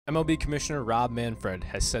MLB Commissioner Rob Manfred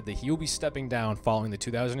has said that he will be stepping down following the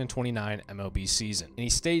 2029 MLB season, and he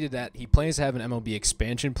stated that he plans to have an MLB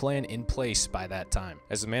expansion plan in place by that time,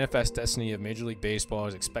 as the manifest destiny of Major League Baseball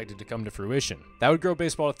is expected to come to fruition. That would grow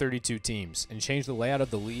baseball to 32 teams and change the layout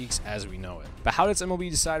of the leagues as we know it. But how does MLB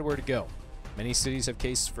decide where to go? Many cities have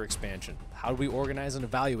cases for expansion. How do we organize and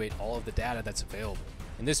evaluate all of the data that's available?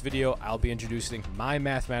 In this video, I'll be introducing my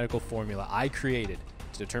mathematical formula I created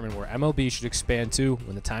to determine where MLB should expand to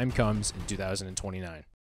when the time comes in 2029.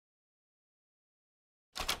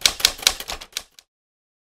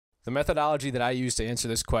 The methodology that I use to answer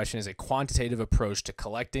this question is a quantitative approach to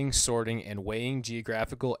collecting, sorting, and weighing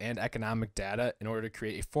geographical and economic data in order to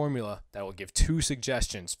create a formula that will give two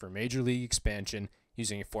suggestions for Major League expansion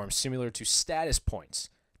using a form similar to status points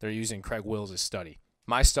that are used in Craig Wills' study.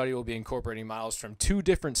 My study will be incorporating models from two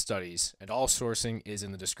different studies, and all sourcing is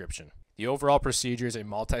in the description. The overall procedure is a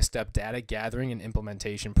multi-step data gathering and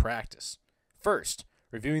implementation practice. First,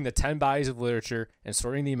 reviewing the 10 bodies of literature and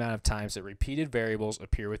sorting the amount of times that repeated variables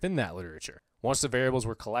appear within that literature. Once the variables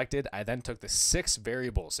were collected, I then took the 6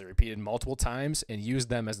 variables that repeated multiple times and used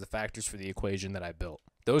them as the factors for the equation that I built.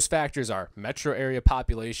 Those factors are metro area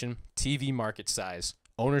population, TV market size,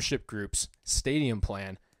 ownership groups, stadium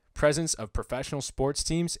plan, presence of professional sports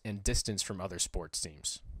teams, and distance from other sports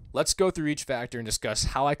teams. Let's go through each factor and discuss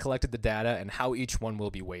how I collected the data and how each one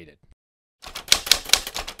will be weighted.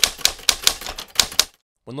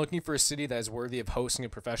 When looking for a city that is worthy of hosting a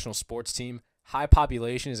professional sports team, high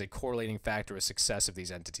population is a correlating factor with success of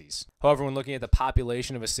these entities. However, when looking at the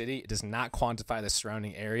population of a city, it does not quantify the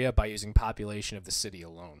surrounding area by using population of the city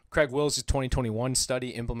alone. Craig Wills' 2021 study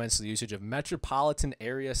implements the usage of metropolitan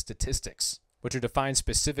area statistics, which are defined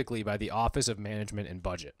specifically by the Office of Management and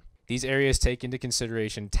Budget. These areas take into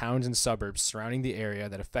consideration towns and suburbs surrounding the area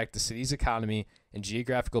that affect the city's economy and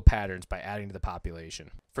geographical patterns by adding to the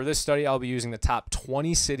population. For this study, I'll be using the top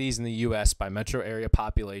 20 cities in the U.S. by metro area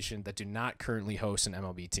population that do not currently host an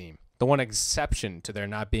MLB team. The one exception to there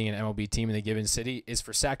not being an MLB team in a given city is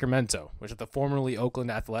for Sacramento, which the formerly Oakland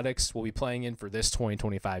Athletics will be playing in for this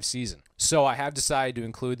 2025 season. So I have decided to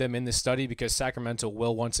include them in this study because Sacramento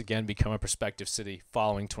will once again become a prospective city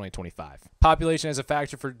following 2025. Population as a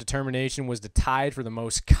factor for determination was the tied for the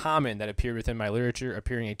most common that appeared within my literature,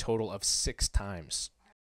 appearing a total of 6 times.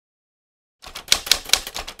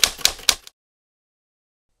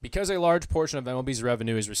 Because a large portion of MLB's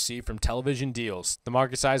revenue is received from television deals, the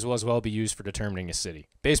market size will as well be used for determining a city.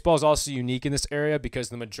 Baseball is also unique in this area because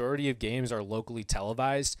the majority of games are locally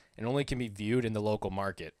televised and only can be viewed in the local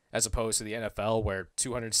market, as opposed to the NFL where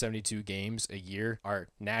 272 games a year are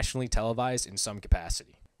nationally televised in some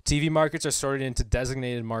capacity. TV markets are sorted into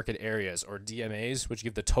designated market areas, or DMAs, which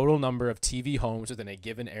give the total number of TV homes within a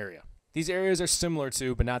given area. These areas are similar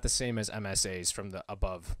to, but not the same as MSAs from the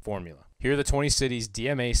above formula. Here are the 20 cities'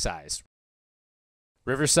 DMA size.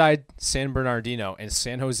 Riverside, San Bernardino, and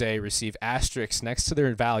San Jose receive asterisks next to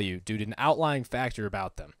their value due to an outlying factor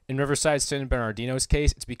about them. In Riverside, San Bernardino's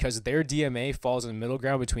case, it's because their DMA falls in the middle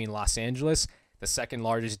ground between Los Angeles, the second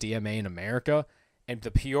largest DMA in America, and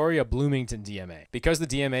the Peoria Bloomington DMA. Because the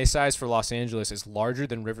DMA size for Los Angeles is larger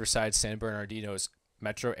than Riverside, San Bernardino's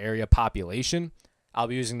metro area population, I'll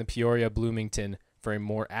be using the Peoria Bloomington for a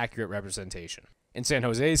more accurate representation. In San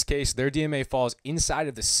Jose's case, their DMA falls inside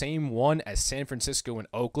of the same one as San Francisco and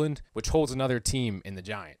Oakland, which holds another team in the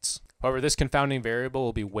Giants. However, this confounding variable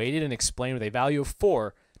will be weighted and explained with a value of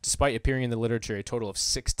 4, despite appearing in the literature a total of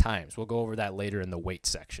 6 times. We'll go over that later in the weight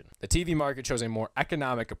section. The TV market shows a more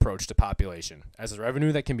economic approach to population, as the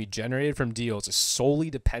revenue that can be generated from deals is solely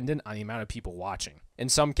dependent on the amount of people watching. In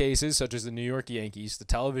some cases, such as the New York Yankees, the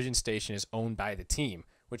television station is owned by the team,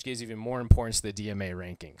 which gives even more importance to the DMA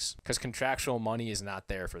rankings, because contractual money is not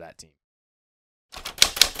there for that team.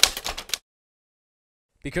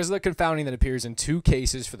 Because of the confounding that appears in 2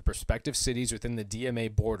 cases for the prospective cities within the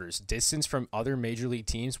DMA borders, distance from other major league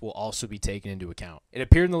teams will also be taken into account. It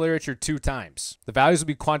appeared in the literature 2 times. The values will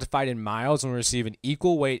be quantified in miles and will receive an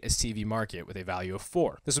equal weight as TV market with a value of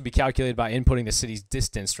 4. This will be calculated by inputting the city's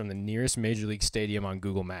distance from the nearest major league stadium on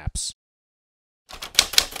Google Maps.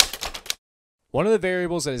 One of the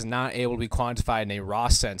variables that is not able to be quantified in a raw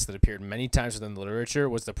sense that appeared many times within the literature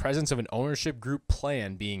was the presence of an ownership group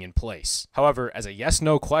plan being in place. However, as a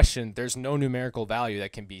yes-no question, there's no numerical value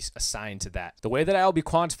that can be assigned to that. The way that I will be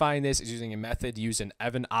quantifying this is using a method used in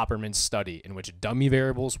Evan Opperman's study in which dummy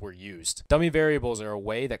variables were used. Dummy variables are a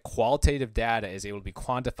way that qualitative data is able to be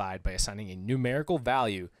quantified by assigning a numerical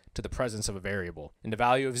value to the presence of a variable, and a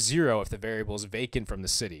value of 0 if the variable is vacant from the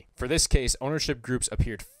city. For this case, ownership groups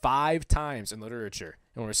appeared 5 times in literature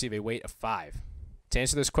and will receive a weight of 5. To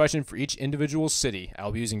answer this question for each individual city, I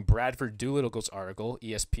will be using Bradford Doolittle's article,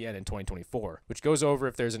 ESPN in 2024, which goes over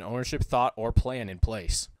if there's an ownership thought or plan in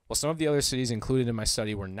place. While some of the other cities included in my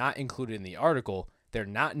study were not included in the article, they're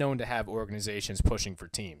not known to have organizations pushing for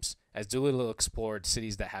teams, as Doolittle explored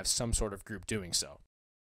cities that have some sort of group doing so.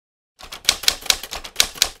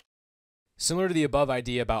 Similar to the above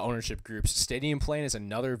idea about ownership groups, stadium plan is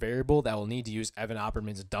another variable that will need to use Evan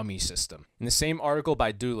Opperman's dummy system. In the same article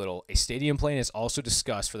by Doolittle, a stadium plan is also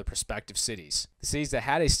discussed for the prospective cities. The cities that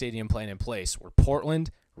had a stadium plan in place were Portland,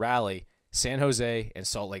 Raleigh, San Jose, and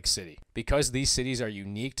Salt Lake City. Because these cities are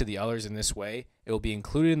unique to the others in this way, it will be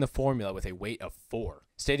included in the formula with a weight of 4.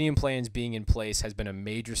 Stadium plans being in place has been a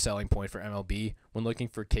major selling point for MLB when looking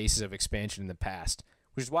for cases of expansion in the past,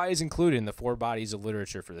 which is why it is included in the 4 bodies of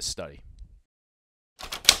literature for this study.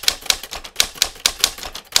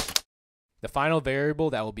 The final variable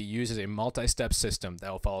that will be used is a multi-step system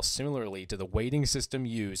that will follow similarly to the weighting system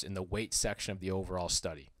used in the weight section of the overall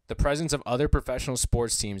study. The presence of other professional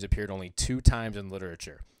sports teams appeared only 2 times in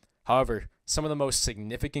literature. However, some of the most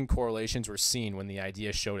significant correlations were seen when the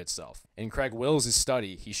idea showed itself. In Craig Wills'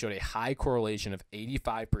 study, he showed a high correlation of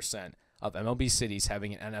 85% of MLB cities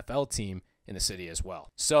having an NFL team in the city as well.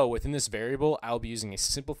 So within this variable, I'll be using a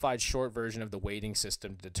simplified short version of the weighting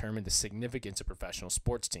system to determine the significance of professional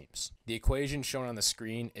sports teams. The equation shown on the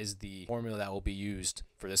screen is the formula that will be used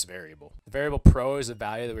for this variable. The variable pro is the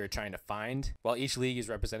value that we are trying to find, while each league is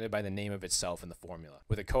represented by the name of itself in the formula,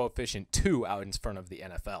 with a coefficient 2 out in front of the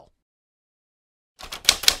NFL.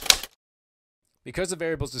 Because the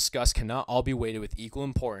variables discussed cannot all be weighted with equal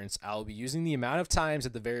importance, I will be using the amount of times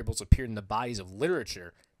that the variables appeared in the bodies of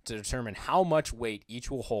literature to determine how much weight each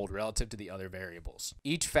will hold relative to the other variables.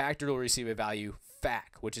 Each factor will receive a value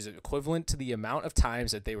FAC, which is equivalent to the amount of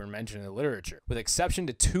times that they were mentioned in the literature, with exception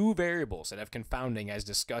to 2 variables that have confounding as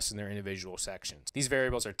discussed in their individual sections. These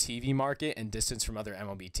variables are TV market and distance from other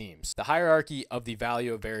MLB teams. The hierarchy of the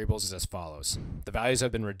value of variables is as follows. The values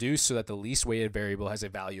have been reduced so that the least weighted variable has a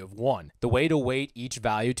value of 1. The way to weight each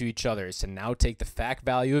value to each other is to now take the FAC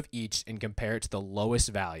value of each and compare it to the lowest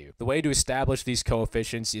value. The way to establish these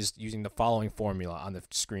coefficients is using the following formula on the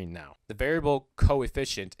screen now. The variable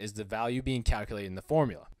coefficient is the value being calculated in the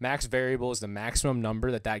formula. Max variable is the maximum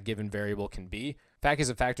number that given variable can be. FAC is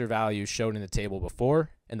a factor value shown in the table before,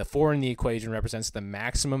 and the 4 in the equation represents the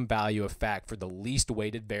maximum value of FAC for the least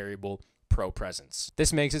weighted variable pro presence.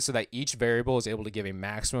 This makes it so that each variable is able to give a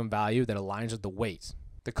maximum value that aligns with the weight.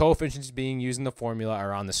 The coefficients being used in the formula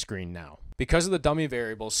are on the screen now. Because of the dummy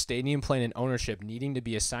variables, stadium plan and ownership needing to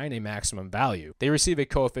be assigned a maximum value, they receive a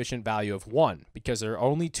coefficient value of 1 because there are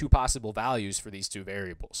only 2 possible values for these 2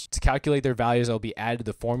 variables. To calculate their values that will be added to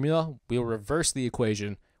the formula, we will reverse the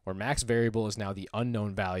equation where max variable is now the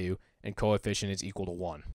unknown value and coefficient is equal to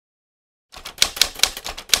 1.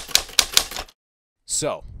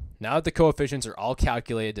 So, now that the coefficients are all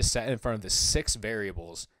calculated to set in front of the 6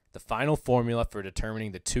 variables, the final formula for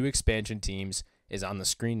determining the 2 expansion teams is on the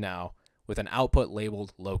screen now, with an output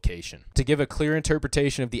labeled location. To give a clear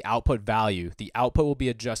interpretation of the output value, the output will be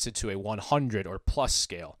adjusted to a 100 or plus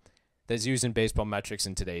scale that is used in baseball metrics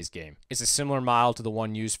in today's game. It's a similar model to the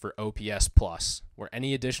one used for OPS plus, where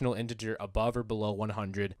any additional integer above or below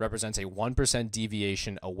 100 represents a 1%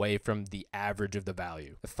 deviation away from the average of the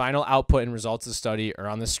value. The final output and results of the study are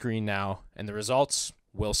on the screen now, and the results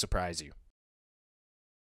will surprise you.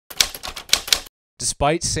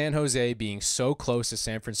 Despite San Jose being so close to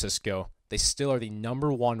San Francisco, they still are the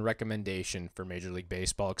 #1 recommendation for Major League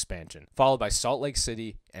Baseball expansion, followed by Salt Lake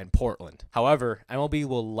City and Portland. However, MLB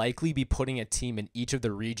will likely be putting a team in each of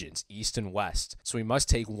the regions, East and West, so we must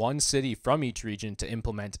take one city from each region to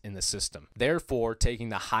implement in the system. Therefore, taking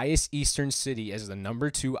the highest eastern city as the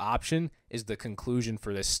 #2 option is the conclusion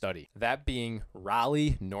for this study, that being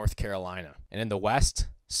Raleigh, North Carolina, and in the West,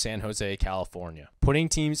 San Jose, California. Putting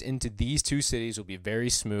teams into these 2 cities will be very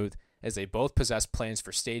smooth, as they both possess plans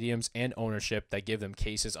for stadiums and ownership that give them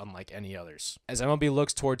cases unlike any others. As MLB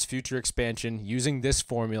looks towards future expansion, using this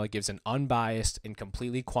formula gives an unbiased and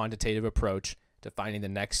completely quantitative approach to finding the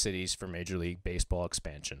next cities for Major League Baseball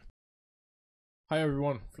expansion. Hi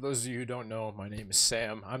everyone, for those of you who don't know, my name is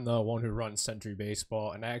Sam. I'm the one who runs Sentry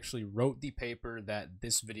Baseball, and I actually wrote the paper that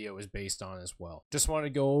this video is based on as well. Just want to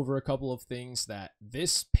go over a couple of things. That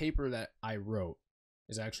this paper that I wrote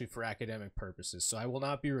is actually for academic purposes, so I will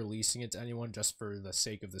not be releasing it to anyone just for the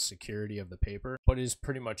sake of the security of the paper, but it is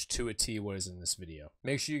pretty much to a T what is in this video.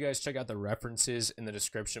 Make sure you guys check out the references in the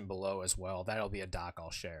description below as well. That'll be a doc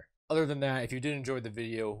I'll share. Other than that, if you did enjoy the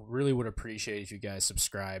video, really would appreciate if you guys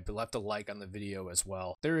subscribed, left a like on the video as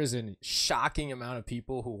well. There is a shocking amount of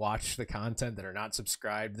people who watch the content that are not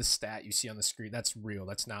subscribed. This stat you see on the screen, that's real.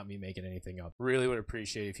 That's not me making anything up. Really would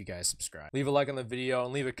appreciate if you guys subscribe. Leave a like on the video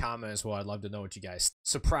and leave a comment as well. I'd love to know what you guys.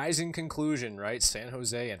 Surprising conclusion, right? San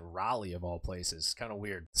Jose and Raleigh of all places. Kind of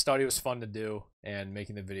weird. Study was fun to do, and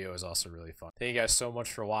making the video is also really fun. Thank you guys so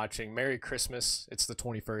much for watching. Merry Christmas. It's the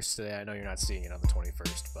 21st today. I know you're not seeing it on the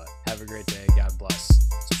 21st, but have a great day. God bless.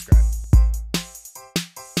 Subscribe.